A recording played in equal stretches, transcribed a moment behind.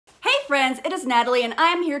friends, it is Natalie and I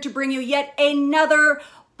am here to bring you yet another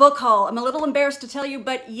book haul. I'm a little embarrassed to tell you,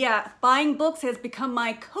 but yeah, buying books has become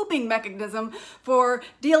my coping mechanism for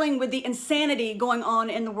dealing with the insanity going on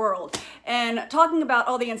in the world. And talking about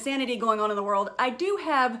all the insanity going on in the world, I do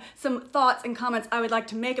have some thoughts and comments I would like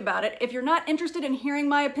to make about it. If you're not interested in hearing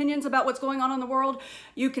my opinions about what's going on in the world,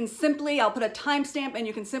 you can simply, I'll put a timestamp and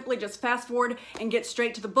you can simply just fast forward and get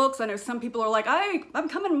straight to the books. I know some people are like, I'm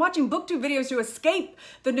coming watching booktube videos to escape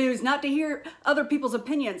the news, not to hear other people's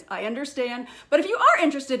opinions. I understand. But if you are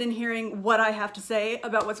interested in hearing what I have to say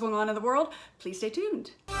about what's going on in the world, please stay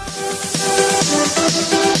tuned.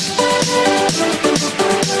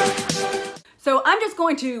 So I'm just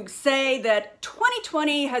going to say that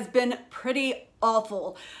 2020 has been pretty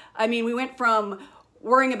awful. I mean, we went from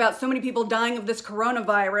worrying about so many people dying of this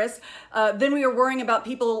coronavirus. Then we were worrying about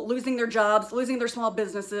people losing their jobs, losing their small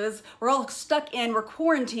businesses. We're all stuck in, we're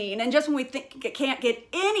quarantined. And just when we think it can't get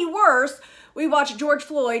any worse, we watch George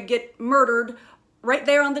Floyd get murdered right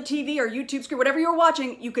there on the TV or YouTube screen, whatever you're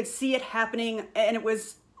watching, you could see it happening and it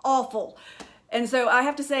was awful. And so I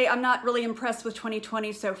have to say I'm not really impressed with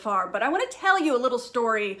 2020 so far, but I want to tell you a little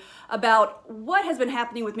story about what has been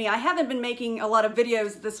happening with me. I haven't been making a lot of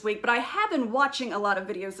videos this week, but I have been watching a lot of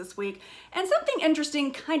videos this week, and something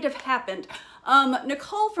interesting kind of happened.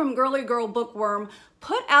 Nicole from Girly Girl Bookworm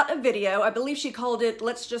put out a video, I believe she called it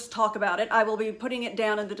Let's Just Talk About It. I will be putting it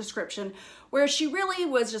down in the description, where she really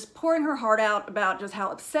was just pouring her heart out about just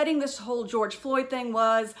how upsetting this whole George Floyd thing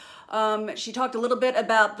was. She talked a little bit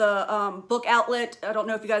about the book outlet. I don't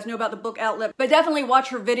know if you guys know about the book outlet, but definitely watch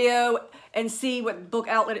her video and see what book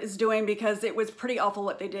outlet is doing, because it was pretty awful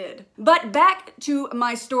what they did. But back to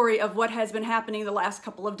my story of what has been happening the last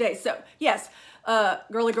couple of days. So yes,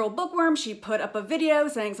 Girly Girl Bookworm, she put up a video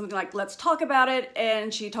saying something like, let's talk about it.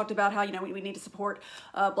 And she talked about how, you know, we need to support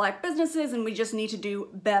Black businesses and we just need to do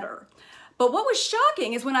better. But what was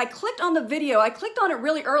shocking is when I clicked on the video, I clicked on it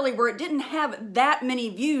really early where it didn't have that many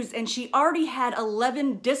views, and she already had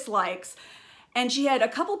 11 dislikes. And she had a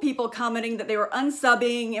couple people commenting that they were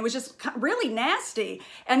unsubbing. It was just really nasty.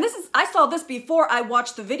 And I saw this before I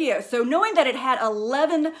watched the video. So knowing that it had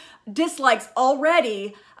 11 dislikes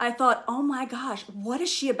already, I thought, oh my gosh, what is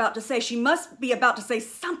she about to say? She must be about to say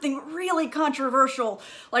something really controversial.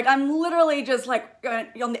 Like, I'm literally just like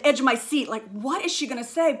on the edge of my seat. Like, what is she gonna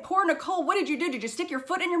say? Poor Nicole, what did you do? Did you stick your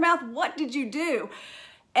foot in your mouth? What did you do?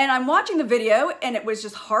 And I'm watching the video and it was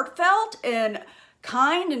just heartfelt and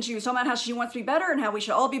kind, and she was talking about how she wants to be better and how we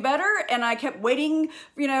should all be better, and I kept waiting,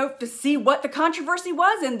 you know, to see what the controversy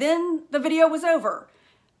was, and then the video was over.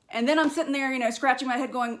 And then I'm sitting there, you know, scratching my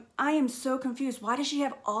head going, I am so confused. Why does she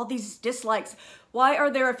have all these dislikes? Why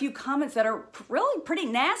are there a few comments that are really pretty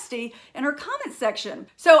nasty in her comment section?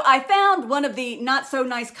 So I found one of the not so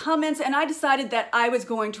nice comments and I decided that I was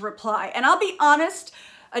going to reply. And I'll be honest,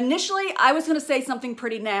 initially, I was going to say something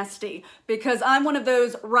pretty nasty because I'm one of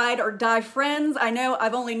those ride or die friends. I know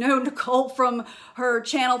I've only known Nicole from her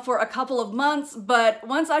channel for a couple of months, but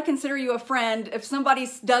once I consider you a friend, if somebody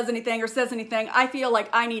does anything or says anything, I feel like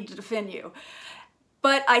I need to defend you.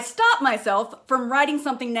 But I stopped myself from writing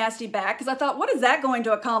something nasty back because I thought, what is that going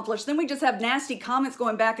to accomplish? Then we just have nasty comments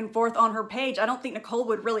going back and forth on her page. I don't think Nicole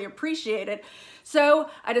would really appreciate it. So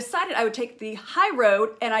I decided I would take the high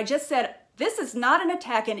road, and I just said, this is not an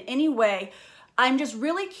attack in any way. I'm just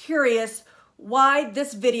really curious why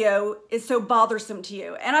this video is so bothersome to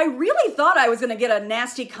you. And I really thought I was gonna get a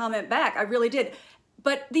nasty comment back. I really did.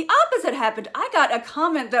 But the opposite happened. I got a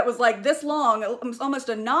comment that was like this long, almost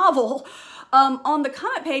a novel, on the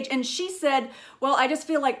comment page, and she said, well, I just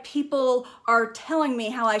feel like people are telling me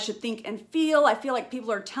how I should think and feel. I feel like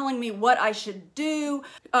people are telling me what I should do.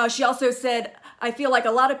 She also said, I feel like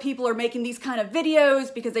a lot of people are making these kind of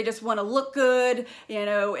videos because they just want to look good, you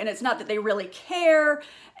know, and it's not that they really care.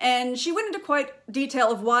 And she went into quite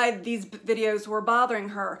detail of why these videos were bothering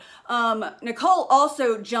her. Nicole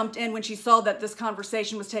also jumped in when she saw that this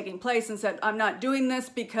conversation was taking place and said, I'm not doing this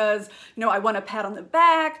because, you know, I want a pat on the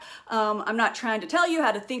back. I'm not trying to tell you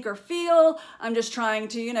how to think or feel. I'm just trying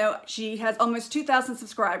to, you know, she has almost 2,000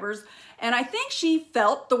 subscribers. And I think she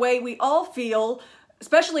felt the way we all feel,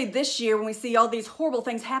 especially this year when we see all these horrible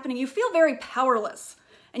things happening. You feel very powerless.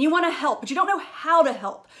 And you want to help, but you don't know how to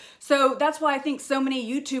help. So that's why I think so many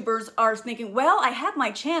YouTubers are thinking, well, I have my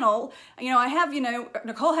channel, you know, I have, you know,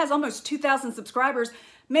 Nicole has almost 2,000 subscribers.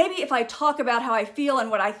 Maybe if I talk about how I feel and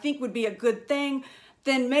what I think would be a good thing,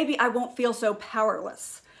 then maybe I won't feel so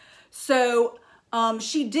powerless. So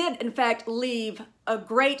She did, in fact, leave a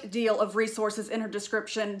great deal of resources in her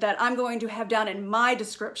description that I'm going to have down in my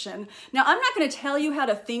description. Now, I'm not going to tell you how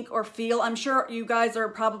to think or feel. I'm sure you guys are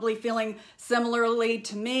probably feeling similarly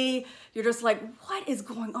to me. You're just like, what is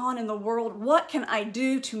going on in the world? What can I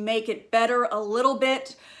do to make it better a little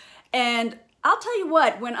bit? And I'll tell you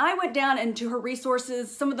what, when I went down into her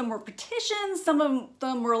resources, some of them were petitions, some of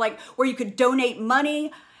them were like where you could donate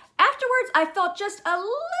money. Afterwards, I felt just a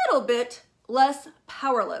little bit less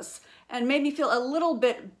powerless and made me feel a little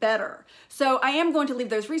bit better. So I am going to leave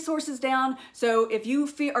those resources down. So if you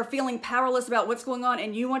are feeling powerless about what's going on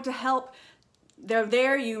and you want to help, they're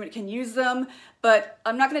there, you can use them, but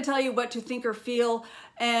I'm not going to tell you what to think or feel.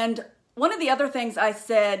 And one of the other things I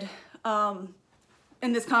said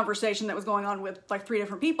in this conversation that was going on with like 3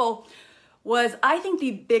 different people was, I think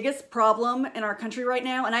the biggest problem in our country right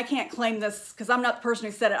now, and I can't claim this because I'm not the person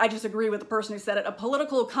who said it, I just agree with the person who said it. A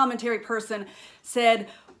political commentary person said,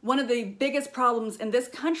 one of the biggest problems in this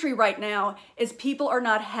country right now is people are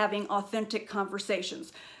not having authentic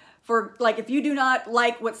conversations. For like, if you do not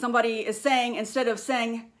like what somebody is saying, instead of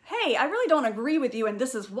saying, hey, I really don't agree with you and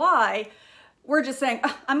this is why, we're just saying,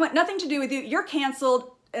 I want nothing to do with you, you're canceled,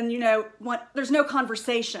 and there's no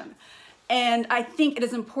conversation. And I think it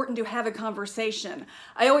is important to have a conversation.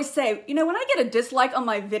 I always say, when I get a dislike on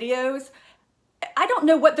my videos, I don't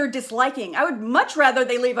know what they're disliking. I would much rather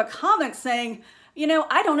they leave a comment saying,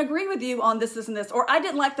 I don't agree with you on this, this, and this, or I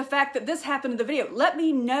didn't like the fact that this happened in the video. Let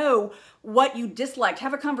me know what you disliked.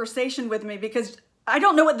 Have a conversation with me, because I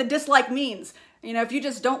don't know what the dislike means. If you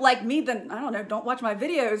just don't like me, then I don't know, don't watch my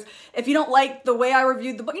videos. If you don't like the way I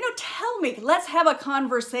reviewed the book, tell me, let's have a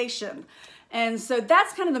conversation. And so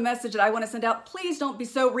that's kind of the message that I want to send out. Please don't be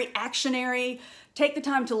so reactionary. Take the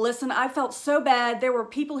time to listen. I felt so bad. There were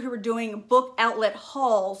people who were doing book outlet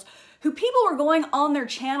hauls, who people were going on their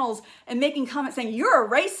channels and making comments saying, you're a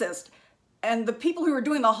racist. And the people who were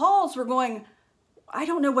doing the hauls were going, I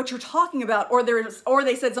don't know what you're talking about. Or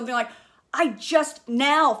they said something like, I just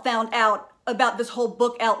now found out about this whole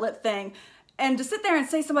book outlet thing. And to sit there and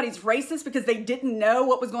say somebody's racist because they didn't know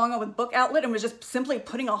what was going on with book outlet and was just simply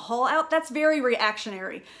putting a haul out, that's very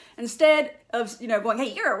reactionary. Instead of, going,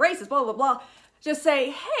 hey, you're a racist, blah, blah, blah, just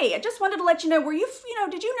say, hey, I just wanted to let you know,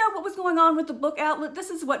 did you know what was going on with the book outlet?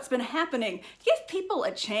 This is what's been happening. Give people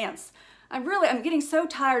a chance. I'm getting so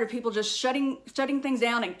tired of people just shutting things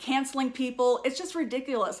down and canceling people. It's just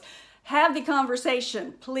ridiculous. Have the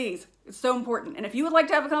conversation, please. It's so important. And if you would like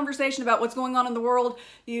to have a conversation about what's going on in the world,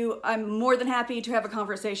 I'm more than happy to have a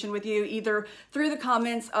conversation with you, either through the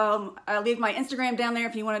comments. I'll leave my Instagram down there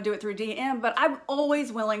if you want to do it through DM, but I'm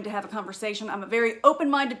always willing to have a conversation. I'm a very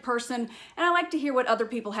open-minded person, and I like to hear what other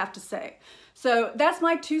people have to say. So that's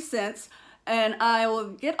my 2 cents, and I will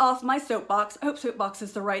get off my soapbox. I hope soapbox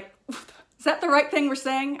is the right... Is that the right thing we're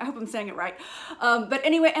saying? I hope I'm saying it right. But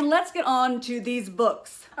anyway, and let's get on to these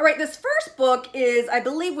books. All right, this first book I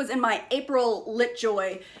believe was in my April Lit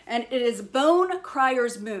Joy, and it is Bone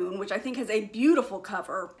Crier's Moon, which I think has a beautiful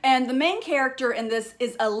cover. And the main character in this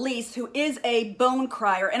is Elise, who is a bone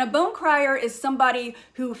crier. And a bone crier is somebody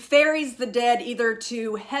who ferries the dead either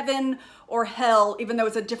to heaven or hell, even though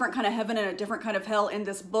it's a different kind of heaven and a different kind of hell in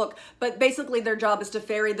this book. But basically their job is to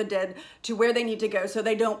ferry the dead to where they need to go so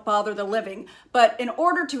they don't bother the living. But in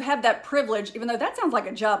order to have that privilege, even though that sounds like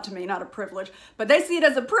a job to me, not a privilege, but they see it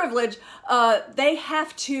as a privilege, they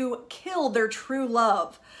have to kill their true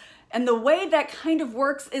love. And the way that kind of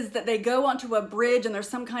works is that they go onto a bridge and there's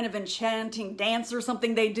some kind of enchanting dance or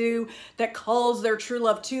something they do that calls their true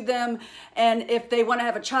love to them. And if they want to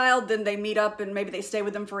have a child, then they meet up and maybe they stay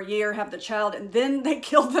with them for a year, have the child, and then they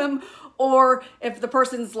kill them. Or if the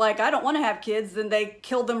person's like, I don't want to have kids, then they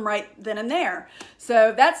kill them right then and there.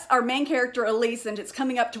 So that's our main character, Elise, and it's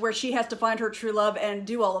coming up to where she has to find her true love and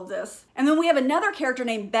do all of this. And then we have another character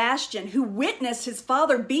named Bastion who witnessed his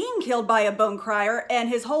father being killed by a bone crier, and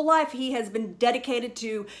his whole life he has been dedicated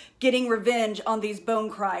to getting revenge on these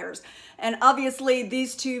bone criers. And obviously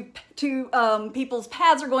these two people's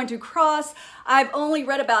paths are going to cross. I've only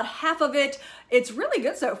read about half of it. It's really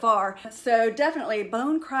good so far. So definitely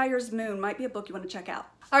Bone Crier's Moon might be a book you want to check out.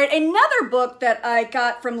 All right, another book that I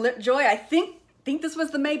got from Lit Joy, I think this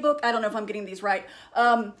was the May book. I don't know if I'm getting these right.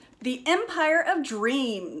 The Empire of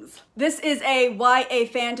Dreams. This is a YA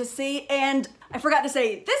fantasy, and I forgot to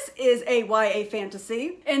say, this is a YA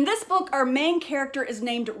fantasy. In this book, our main character is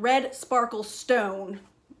named Red Sparkle Stone.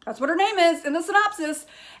 That's what her name is in the synopsis.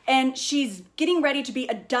 And she's getting ready to be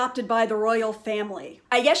adopted by the royal family.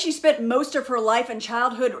 I guess she spent most of her life and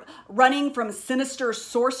childhood running from sinister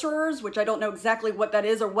sorcerers, which I don't know exactly what that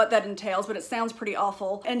is or what that entails, but it sounds pretty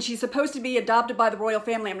awful. And she's supposed to be adopted by the royal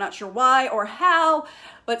family. I'm not sure why or how,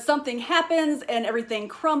 but something happens and everything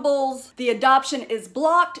crumbles. The adoption is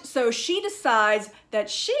blocked, so she decides that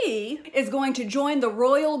she is going to join the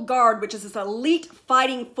Royal Guard, which is this elite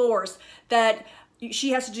fighting force that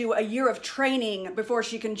she has to do a year of training before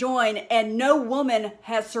she can join, and no woman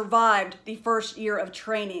has survived the first year of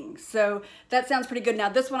training. So that sounds pretty good. Now,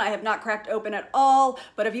 this one I have not cracked open at all,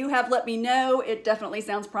 but if you have, let me know. It definitely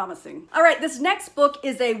sounds promising. All right, this next book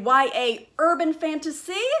is a YA urban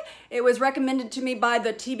fantasy. It was recommended to me by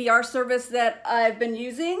the TBR service that I've been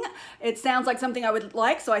using. It sounds like something I would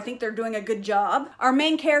like, so I think they're doing a good job. Our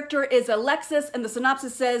main character is Alexis, and the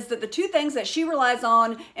synopsis says that the two things that she relies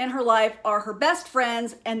on in her life are her best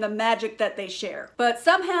friends and the magic that they share. But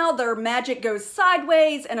somehow their magic goes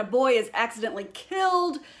sideways and a boy is accidentally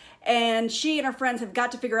killed, and she and her friends have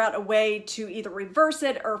got to figure out a way to either reverse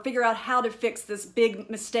it or figure out how to fix this big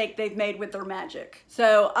mistake they've made with their magic.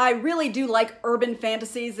 So I really do like urban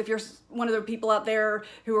fantasies. If you're one of the people out there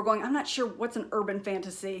who are going, I'm not sure what's an urban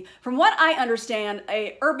fantasy. From what I understand,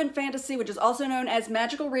 a urban fantasy, which is also known as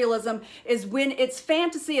magical realism, is when it's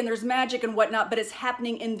fantasy and there's magic and whatnot, but it's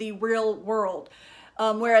happening in the real world.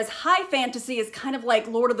 Whereas high fantasy is kind of like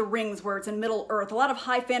Lord of the Rings, where it's in Middle Earth. A lot of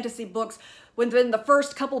high fantasy books, within the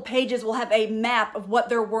first couple pages, will have a map of what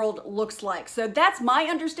their world looks like. So that's my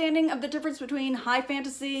understanding of the difference between high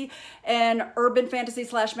fantasy and urban fantasy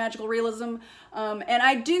 / magical realism. And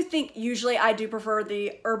I do think usually I do prefer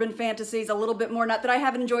the urban fantasies a little bit more. Not that I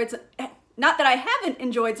haven't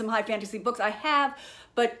enjoyed some high fantasy books. I have,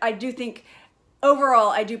 but I do think overall,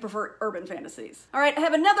 I do prefer urban fantasies. All right, I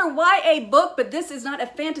have another YA book, but this is not a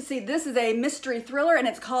fantasy. This is a mystery thriller, and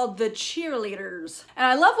it's called The Cheerleaders. And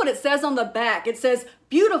I love what it says on the back. It says,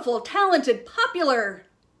 beautiful, talented, popular,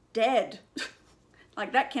 dead.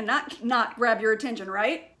 Like, that cannot not grab your attention,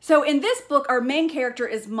 right? So in this book, our main character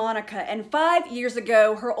is Monica, and 5 years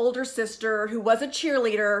ago, her older sister, who was a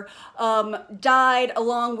cheerleader, died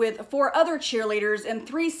along with 4 other cheerleaders in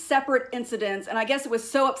 3 separate incidents, and I guess it was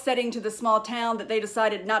so upsetting to the small town that they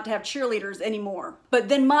decided not to have cheerleaders anymore. But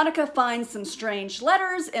then Monica finds some strange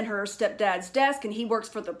letters in her stepdad's desk, and he works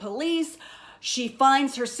for the police. She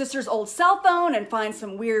finds her sister's old cell phone and finds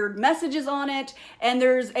some weird messages on it. And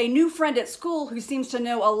there's a new friend at school who seems to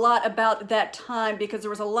know a lot about that time because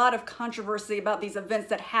there was a lot of controversy about these events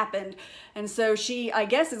that happened. And so she, I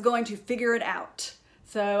guess, is going to figure it out.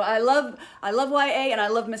 So I love YA and I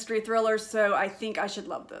love mystery thrillers, so I think I should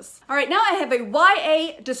love this. All right, now I have a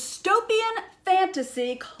YA dystopian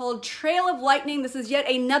fantasy called Trail of Lightning. This is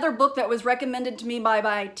yet another book that was recommended to me by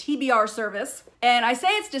my TBR service. And I say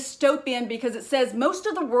it's dystopian because it says most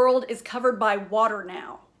of the world is covered by water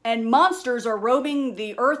now, and monsters are roaming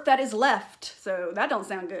the earth that is left. So that don't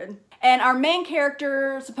sound good. And our main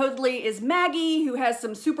character supposedly is Maggie, who has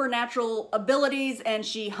some supernatural abilities, and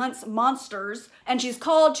she hunts monsters. And she's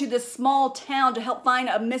called to this small town to help find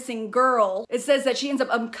a missing girl. It says that she ends up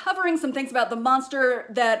uncovering some things about the monster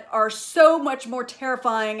that are so much more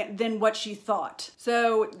terrifying than what she thought.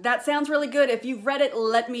 So that sounds really good. If you've read it,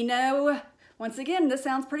 let me know. Once again, this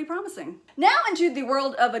sounds pretty promising. Now into the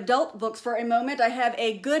world of adult books for a moment. I have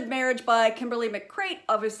A Good Marriage by Kimberly McCreight.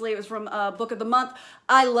 Obviously, it was from Book of the Month.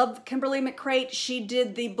 I love Kimberly McCreight. She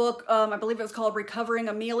did the book, I believe it was called Recovering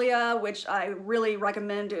Amelia, which I really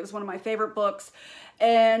recommend. It was one of my favorite books.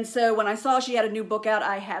 And so when I saw she had a new book out,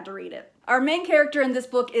 I had to read it. Our main character in this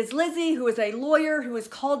book is Lizzie, who is a lawyer who is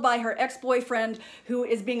called by her ex-boyfriend who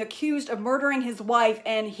is being accused of murdering his wife,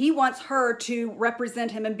 and he wants her to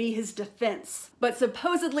represent him and be his defense. But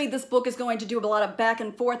supposedly this book is going to do a lot of back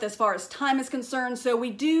and forth as far as time is concerned, so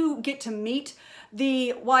we do get to meet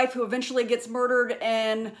the wife who eventually gets murdered,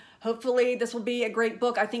 and hopefully this will be a great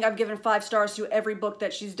book. I think I've given 5 stars to every book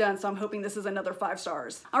that she's done, so I'm hoping this is another 5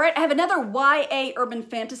 stars. All right, I have another YA urban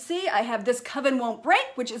fantasy. I have This Coven Won't Break,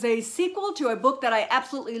 which is a sequel to a book that I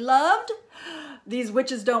absolutely loved, These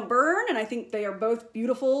Witches Don't Burn, and I think they are both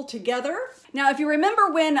beautiful together. Now, if you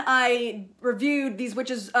remember when I reviewed These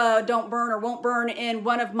Witches Don't Burn or Won't Burn in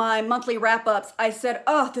one of my monthly wrap-ups, I said,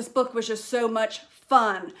 oh, this book was just so much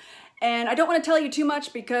fun. And I don't want to tell you too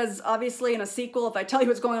much because obviously in a sequel, if I tell you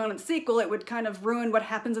what's going on in the sequel, it would kind of ruin what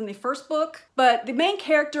happens in the first book. But the main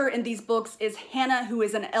character in these books is Hannah, who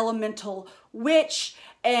is an elemental witch,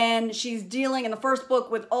 and she's dealing in the first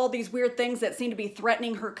book with all these weird things that seem to be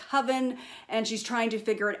threatening her coven, and she's trying to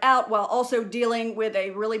figure it out while also dealing with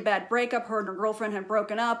a really bad breakup. Her and her girlfriend have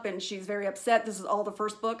broken up and she's very upset. This is all the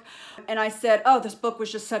first book. And I said, oh, this book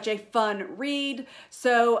was just such a fun read.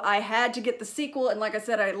 So I had to get the sequel, and like I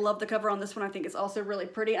said, I love the cover on this one. I think it's also really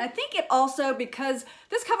pretty. And I think it also, because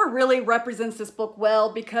this cover really represents this book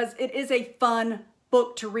well, because it is a fun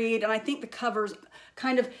book to read, and I think the covers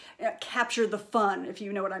kind of capture the fun, if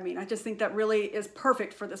you know what I mean. I just think that really is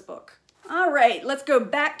perfect for this book. All right, let's go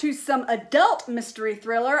back to some adult mystery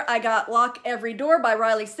thriller. I got Lock Every Door by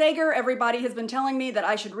Riley Sager. Everybody has been telling me that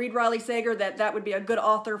I should read Riley Sager, that that would be a good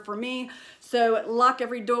author for me. So Lock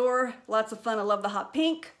Every Door, lots of fun. I love the hot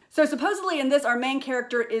pink. So supposedly in this, our main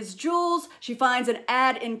character is Jules. She finds an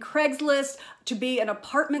ad in Craigslist to be an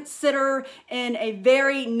apartment sitter in a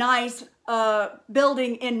very nice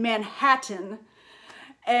building in Manhattan.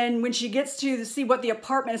 And when she gets to see what the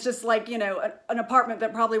apartment is, just like, you know, an apartment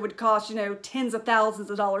that probably would cost, you know, tens of thousands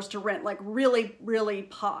of dollars to rent, like really, really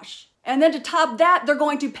posh. And then to top that, they're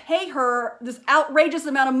going to pay her this outrageous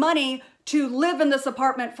amount of money to live in this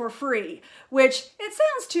apartment for free, which it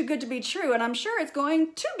sounds too good to be true. And I'm sure it's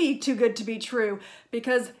going to be too good to be true,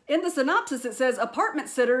 because in the synopsis, it says apartment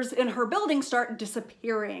sitters in her building start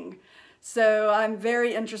disappearing. So I'm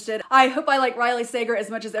very interested. I hope I like Riley Sager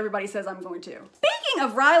as much as everybody says I'm going to. Speaking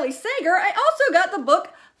of Riley Sager, I also got the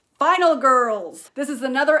book Final Girls. This is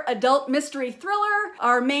another adult mystery thriller.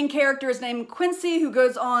 Our main character is named Quincy, who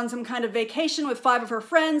goes on some kind of vacation with 5 of her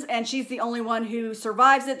friends, and she's the only one who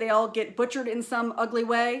survives it. They all get butchered in some ugly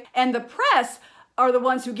way. And the press are the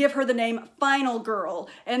ones who give her the name Final Girl.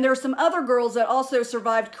 And there's some other girls that also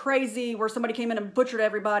survived crazy, where somebody came in and butchered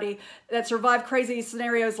everybody, that survived crazy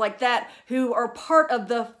scenarios like that, who are part of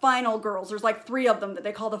the Final Girls. There's like 3 of them that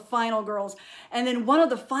they call the Final Girls. And then one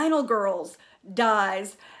of the Final Girls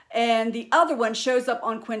dies, and the other one shows up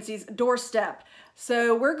on Quincy's doorstep.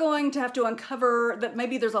 So we're going to have to uncover that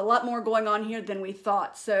maybe there's a lot more going on here than we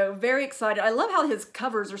thought. So very excited. I love how his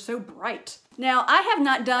covers are so bright. Now, I have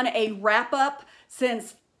not done a wrap-up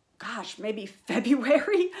since, gosh, maybe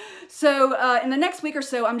February. So in the next week or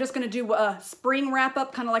so, I'm just gonna do a spring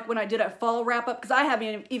wrap-up, kind of like when I did a fall wrap-up, because I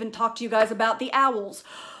haven't even talked to you guys about the owls.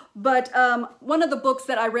 But one of the books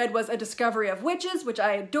that I read was A Discovery of Witches, which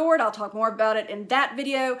I adored. I'll talk more about it in that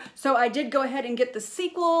video. So I did go ahead and get the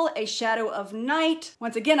sequel, A Shadow of Night.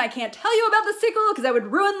 Once again, I can't tell you about the sequel because that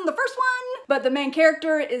would ruin the first one. But the main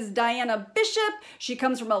character is Diana Bishop. She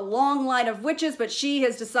comes from a long line of witches, but she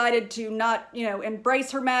has decided to not, you know,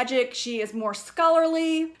 embrace her magic. She is more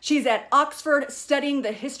scholarly. She's at Oxford studying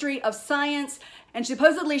the history of science, and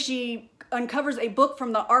supposedly she uncovers a book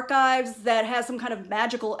from the archives that has some kind of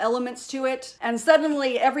magical elements to it. And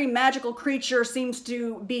suddenly every magical creature seems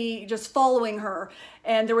to be just following her.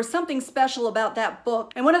 And there was something special about that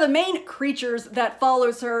book. And one of the main creatures that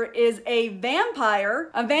follows her is a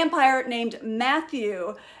vampire named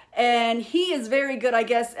Matthew. And he is very good, I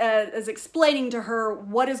guess, as explaining to her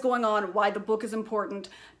what is going on, why the book is important.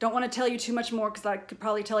 Don't want to tell you too much more because I could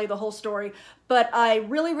probably tell you the whole story. But I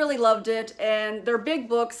really, really loved it. And they're big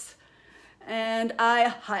books, and I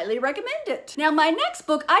highly recommend it. Now, my next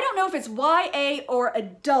book, I don't know if it's YA or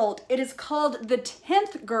adult. It is called The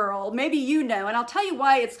 10th Girl. Maybe you know, and I'll tell you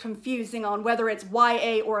why it's confusing on whether it's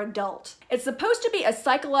YA or adult. It's supposed to be a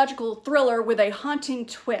psychological thriller with a haunting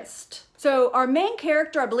twist. So our main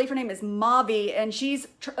character, I believe her name is Mavi, and she's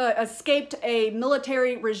escaped a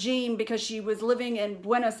military regime because she was living in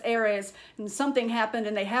Buenos Aires, and something happened,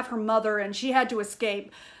 and they have her mother, and she had to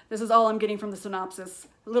escape. This is all I'm getting from the synopsis.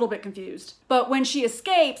 A little bit confused. But when she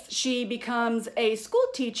escapes, she becomes a school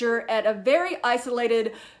teacher at a very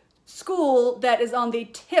isolated school that is on the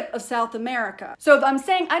tip of South America. So I'm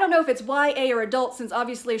saying I don't know if it's YA or adult, since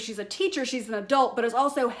obviously if she's a teacher, she's an adult, but it's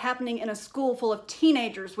also happening in a school full of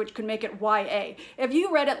teenagers, which could make it YA. If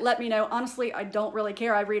you read it, let me know. Honestly, I don't really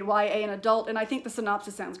care. I read YA and adult, and I think the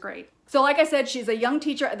synopsis sounds great. So like I said, she's a young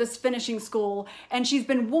teacher at this finishing school, and she's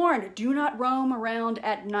been warned, do not roam around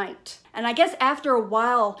at night. And I guess after a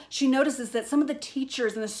while, she notices that some of the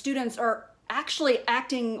teachers and the students are actually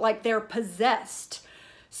acting like they're possessed.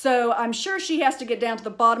 So I'm sure she has to get down to the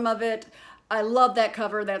bottom of it. I love that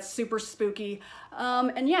cover. That's super spooky.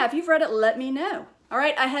 And yeah, if you've read it, let me know. All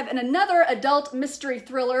right, I have another adult mystery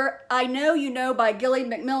thriller, I Know You Know by Gilly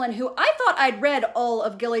Macmillan, who I thought I'd read all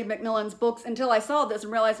of Gilly Macmillan's books until I saw this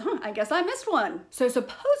and realized, I guess I missed one. So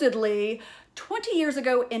supposedly, 20 years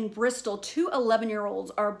ago in Bristol, 2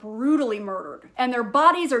 11-year-olds are brutally murdered, and their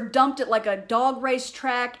bodies are dumped at like a dog race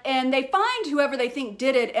track, and they find whoever they think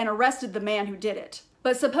did it and arrested the man who did it.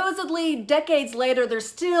 But supposedly, decades later, there's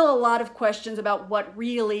still a lot of questions about what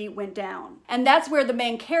really went down. And that's where the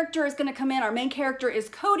main character is gonna come in. Our main character is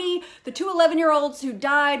Cody. The two 11-year-olds who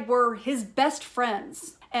died were his best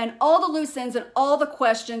friends. And all the loose ends and all the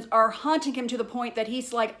questions are haunting him to the point that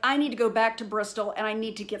he's like, I need to go back to Bristol and I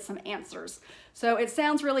need to get some answers. So it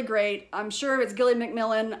sounds really great. I'm sure it's Gilly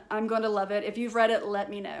Macmillan. I'm going to love it. If you've read it, let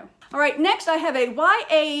me know. All right, next I have a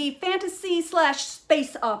YA fantasy /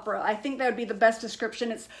 space opera. I think that would be the best description.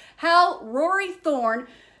 It's How Rory Thorne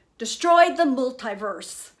Destroyed the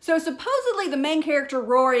Multiverse. So supposedly the main character,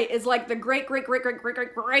 Rory, is like the great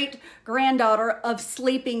granddaughter of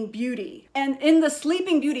Sleeping Beauty. And in the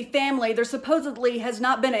Sleeping Beauty family, there supposedly has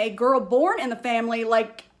not been a girl born in the family,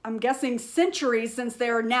 like I'm guessing centuries, since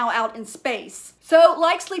they're now out in space. So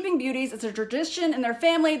like Sleeping Beauties, it's a tradition in their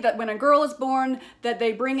family that when a girl is born, that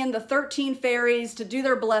they bring in the 13 fairies to do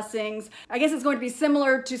their blessings. I guess it's going to be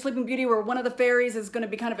similar to Sleeping Beauty, where one of the fairies is going to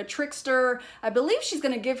be kind of a trickster. I believe she's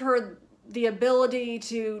going to give her the ability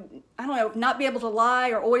to, I don't know, not be able to lie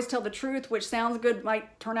or always tell the truth, which sounds good,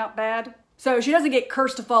 might turn out bad. So she doesn't get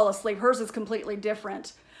cursed to fall asleep. Hers is completely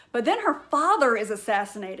different. But then her father is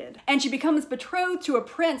assassinated and she becomes betrothed to a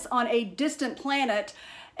prince on a distant planet,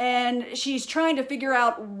 and she's trying to figure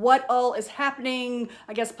out what all is happening,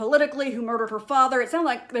 I guess politically, who murdered her father. It sounds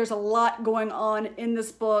like there's a lot going on in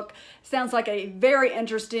this book. Sounds like a very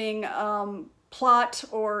interesting plot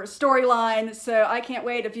or storyline, so I can't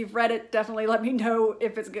wait. If you've read it, definitely let me know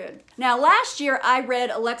if it's good. Now, last year I read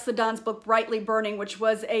Alexa Don's book Brightly Burning, which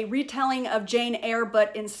was a retelling of Jane Eyre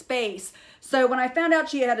but in space. So when I found out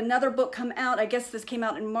she had another book come out, I guess this came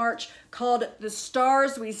out in March, called The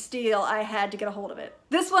Stars We Steal, I had to get a hold of it.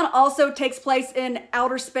 This one also takes place in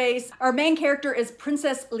outer space. Our main character is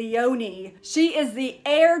Princess Leonie. She is the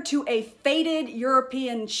heir to a fated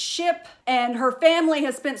European ship, and her family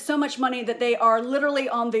has spent so much money that they are literally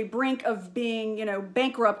on the brink of being, you know,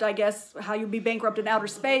 bankrupt, I guess, how you'd be bankrupt in outer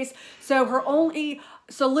space. So her only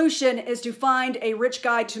solution is to find a rich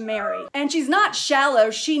guy to marry. And she's not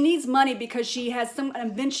shallow. She needs money because she has some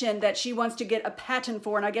invention that she wants to get a patent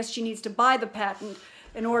for, and I guess she needs to buy the patent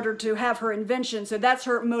in order to have her invention. So that's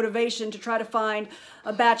her motivation, to try to find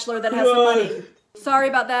a bachelor that has some money. Sorry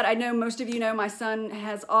about that. I know most of you know my son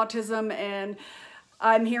has autism and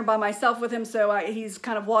I'm here by myself with him, so he's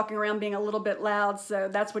kind of walking around being a little bit loud, so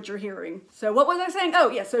that's what you're hearing. So what was I saying? Oh,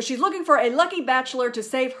 yeah, so she's looking for a lucky bachelor to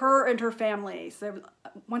save her and her family. So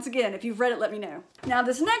once again, if you've read it, let me know. Now,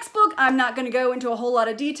 this next book, I'm not going to go into a whole lot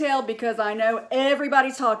of detail because I know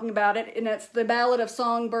everybody's talking about it, and it's The Ballad of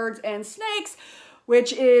Songbirds and Snakes,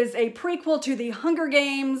 which is a prequel to The Hunger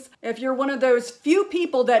Games. If you're one of those few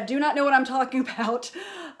people that do not know what I'm talking about,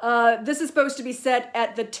 this is supposed to be set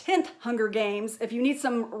at the 10th Hunger Games. If you need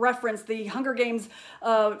some reference, the Hunger Games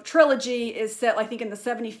trilogy is set, I think, in the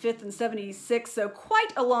 75th and 76th, so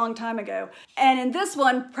quite a long time ago. And in this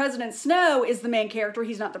one, President Snow is the main character.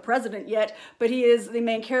 He's not the president yet, but he is the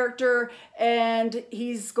main character, and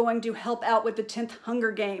he's going to help out with the 10th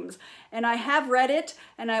Hunger Games. And I have read it,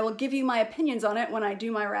 and I will give you my opinions on it when I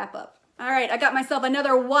do my wrap-up. All right, I got myself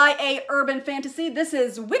another YA urban fantasy. This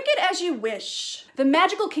is Wicked As You Wish. The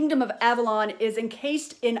magical kingdom of Avalon is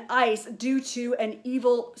encased in ice due to an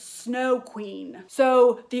evil snow queen.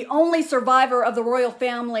 So the only survivor of the royal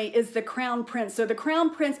family is the crown prince. So the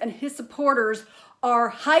crown prince and his supporters are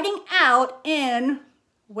hiding out in,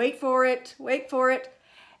 wait for it,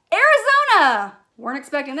 Arizona! Weren't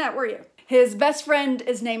expecting that, were you? His best friend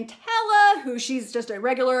is named Tala, who she's just a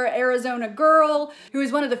regular Arizona girl, who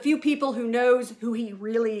is one of the few people who knows who he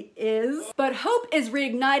really is. But hope is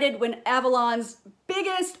reignited when Avalon's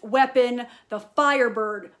biggest weapon, the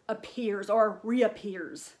Firebird, appears or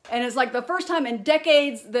reappears. And it's like the first time in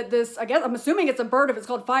decades that this, I guess, I'm assuming it's a bird if it's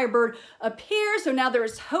called Firebird, appears. So now there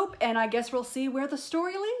is hope, and I guess we'll see where the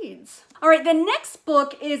story leads. All right, the next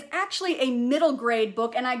book is actually a middle grade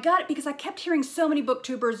book, and I got it because I kept hearing so many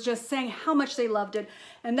booktubers just saying how much they loved it,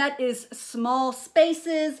 and that is Small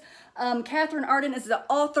Spaces. Catherine Arden is the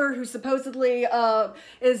author, who supposedly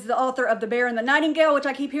is the author of The Bear and the Nightingale, which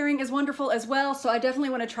I keep hearing is wonderful as well, so I definitely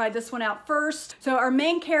want to try this one out first. So our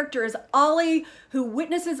main character is Ollie, who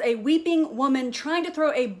witnesses a weeping woman trying to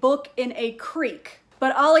throw a book in a creek.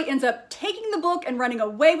 But Ollie ends up taking the book and running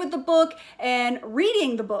away with the book and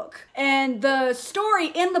reading the book. And the story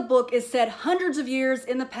in the book is set hundreds of years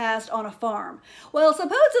in the past on a farm. Well,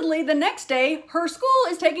 supposedly the next day, her school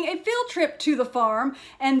is taking a field trip to the farm,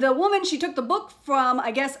 and the woman she took the book from, I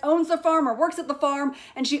guess, owns the farm or works at the farm,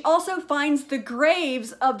 and she also finds the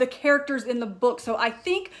graves of the characters in the book. So I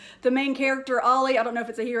think the main character, Ollie, I don't know if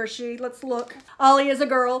it's a he or she, let's look. Ollie is a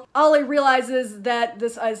girl. Ollie realizes that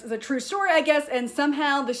this is a true story, I guess, and somehow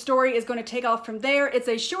somehow the story is going to take off from there. It's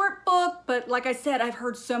a short book, but like I said, I've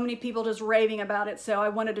heard so many people just raving about it, so I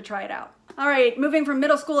wanted to try it out. All right, moving from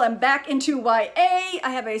middle school and back into YA,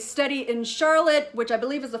 I have A Study in Charlotte, which I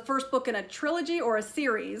believe is the first book in a trilogy or a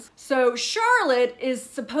series. So Charlotte is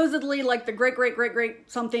supposedly like the great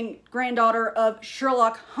something granddaughter of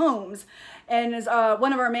Sherlock Holmes, and is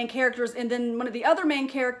one of our main characters. And then one of the other main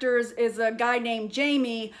characters is a guy named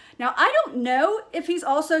Jamie. Now, I don't know if he's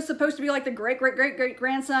also supposed to be like the great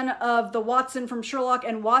grandson of the Watson from Sherlock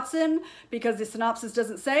and Watson, because the synopsis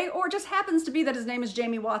doesn't say, or it just happens to be that his name is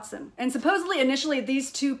Jamie Watson. And supposedly, initially,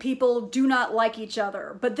 these two people do not like each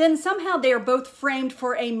other, but then somehow they are both framed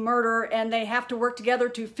for a murder, and they have to work together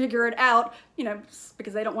to figure it out, you know,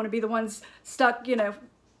 because they don't want to be the ones stuck, you know,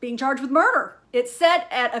 being charged with murder. It's set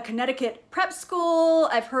at a Connecticut prep school.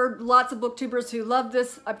 I've heard lots of booktubers who love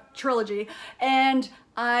this trilogy, and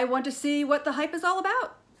I want to see what the hype is all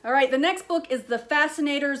about. All right, the next book is The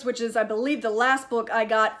Fascinators, which is, I believe, the last book I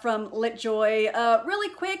got from LitJoy. Really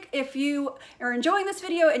quick, if you are enjoying this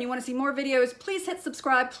video and you want to see more videos, please hit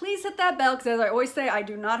subscribe, please hit that bell, because as I always say, I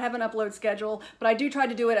do not have an upload schedule, but I do try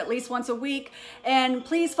to do it at least once a week. And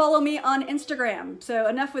please follow me on Instagram. So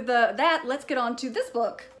enough with that, let's get on to this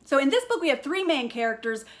book. So in this book, we have three main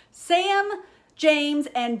characters, Sam, James,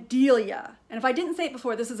 and Delia. And if I didn't say it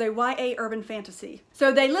before, this is a YA urban fantasy.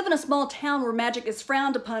 So they live in a small town where magic is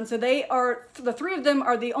frowned upon, so the three of them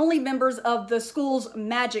are the only members of the school's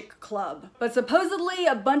magic club. But supposedly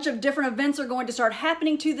a bunch of different events are going to start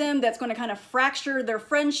happening to them that's going to kind of fracture their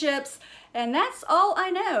friendships, and that's all I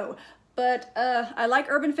know. But I like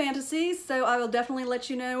urban fantasies, so I will definitely let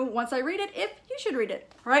you know once I read it if you should read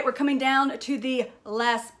it. All right, we're coming down to the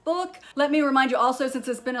last book. Let me remind you also, since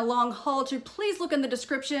it's been a long haul, to please look in the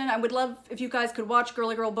description. I would love if you guys could watch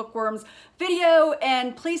Girly Girl Bookworm's video,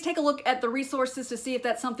 and please take a look at the resources to see if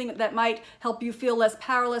that's something that might help you feel less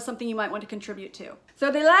powerless, something you might want to contribute to.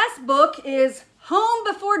 So the last book is Home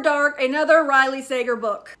Before Dark, another Riley Sager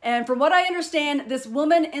book. And from what I understand, this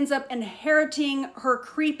woman ends up inheriting her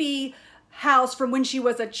creepy house from when she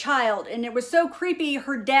was a child, and it was so creepy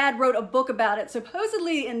her dad wrote a book about it.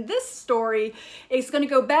 Supposedly in this story, it's going to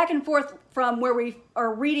go back and forth from where we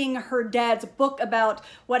are reading her dad's book about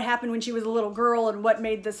what happened when she was a little girl and what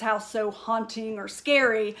made this house so haunting or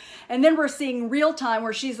scary. And then we're seeing real time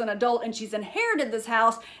where she's an adult and she's inherited this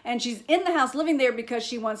house, and she's in the house living there because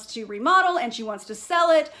she wants to remodel and she wants to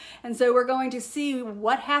sell it. And so we're going to see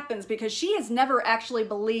what happens, because she has never actually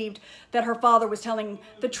believed that her father was telling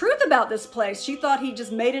the truth about this place. She thought he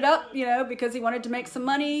just made it up, you know, because he wanted to make some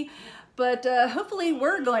money. But hopefully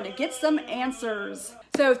we're going to get some answers.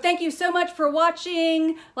 So thank you so much for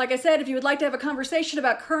watching. Like I said, if you would like to have a conversation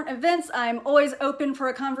about current events, I'm always open for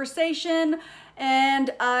a conversation.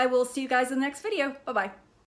 And I will see you guys in the next video. Bye-bye.